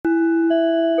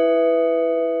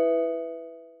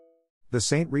The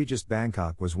St. Regis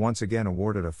Bangkok was once again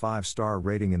awarded a 5-star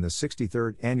rating in the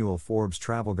 63rd Annual Forbes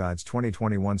Travel Guide's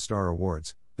 2021 Star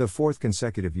Awards. The fourth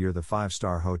consecutive year the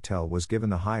 5-star hotel was given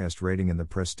the highest rating in the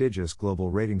prestigious global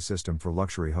rating system for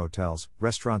luxury hotels,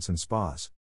 restaurants and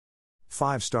spas.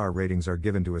 5-star ratings are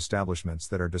given to establishments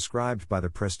that are described by the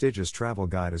prestigious travel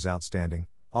guide as outstanding,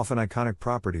 often iconic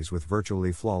properties with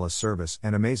virtually flawless service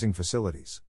and amazing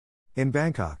facilities. In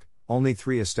Bangkok, only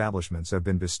 3 establishments have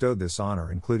been bestowed this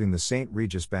honor, including the St.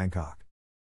 Regis Bangkok.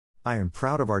 I am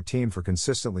proud of our team for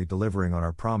consistently delivering on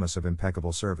our promise of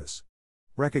impeccable service.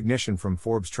 Recognition from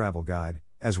Forbes Travel Guide,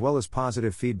 as well as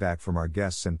positive feedback from our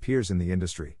guests and peers in the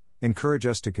industry, encourage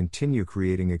us to continue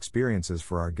creating experiences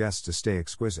for our guests to stay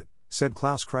exquisite, said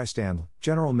Klaus Christandl,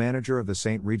 General Manager of the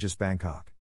St. Regis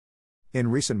Bangkok. In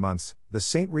recent months, the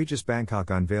St. Regis Bangkok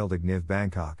unveiled Igniv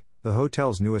Bangkok, the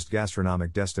hotel's newest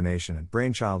gastronomic destination and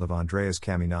brainchild of Andreas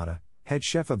Caminata, head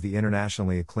chef of the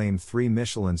internationally acclaimed 3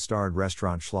 Michelin-starred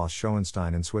restaurant Schloss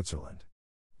Schoenstein in Switzerland.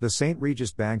 The St.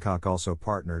 Regis Bangkok also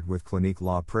partnered with Clinique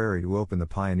La Prairie to open the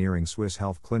pioneering Swiss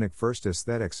health clinic First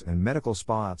Aesthetics and Medical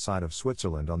Spa outside of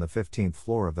Switzerland on the 15th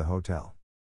floor of the hotel.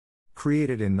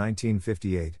 Created in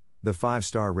 1958, the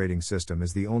 5-star rating system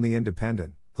is the only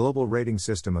independent, global rating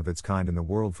system of its kind in the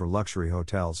world for luxury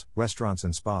hotels, restaurants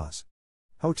and spas.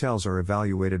 Hotels are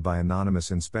evaluated by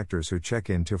anonymous inspectors who check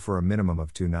in for a minimum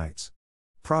of 2 nights.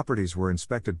 Properties were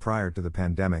inspected prior to the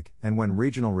pandemic and when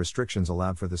regional restrictions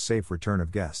allowed for the safe return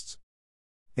of guests.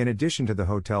 In addition to the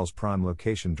hotel's prime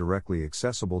location directly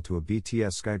accessible to a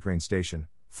BTS SkyTrain station,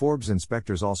 Forbes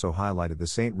inspectors also highlighted the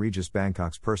St. Regis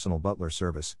Bangkok's personal butler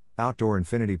service, outdoor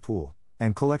infinity pool,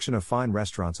 and collection of fine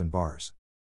restaurants and bars.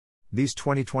 These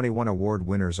 2021 award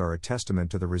winners are a testament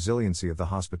to the resiliency of the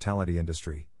hospitality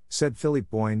industry, said Philippe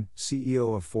Boyne,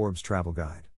 CEO of Forbes Travel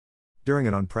Guide. During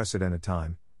an unprecedented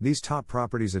time, these top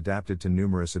properties adapted to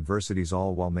numerous adversities,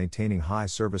 all while maintaining high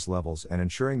service levels and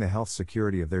ensuring the health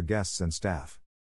security of their guests and staff.